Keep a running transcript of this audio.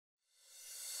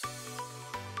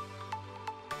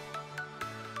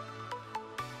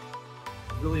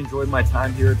really enjoyed my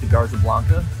time here at the Garza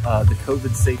Blanca. The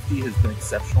COVID safety has been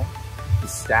exceptional. The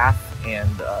staff and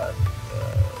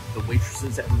the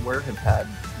waitresses everywhere have had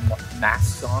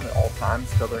masks on at all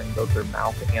times, covering both their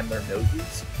mouth and their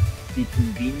noses. The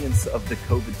convenience of the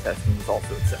COVID testing was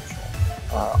also exceptional.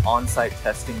 On-site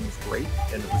testing was great,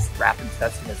 and it was rapid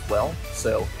testing as well.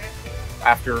 So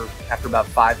after about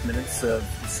 5 minutes of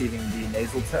receiving the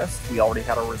nasal test, we already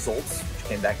had our results, which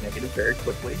came back negative very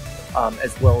quickly,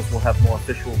 as well as we'll have more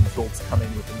official results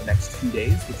coming within the next 2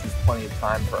 days, which is plenty of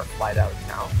time for our flight out of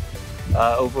town.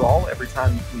 Overall, every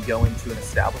time we go into an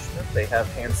establishment, they have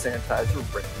hand sanitizer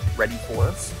ready for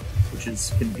us, which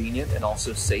is convenient and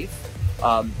also safe.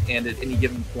 And at any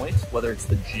given point, whether it's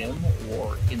the gym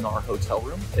or in our hotel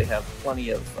room, they have plenty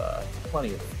of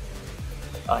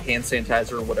hand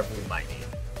sanitizer or whatever we might need.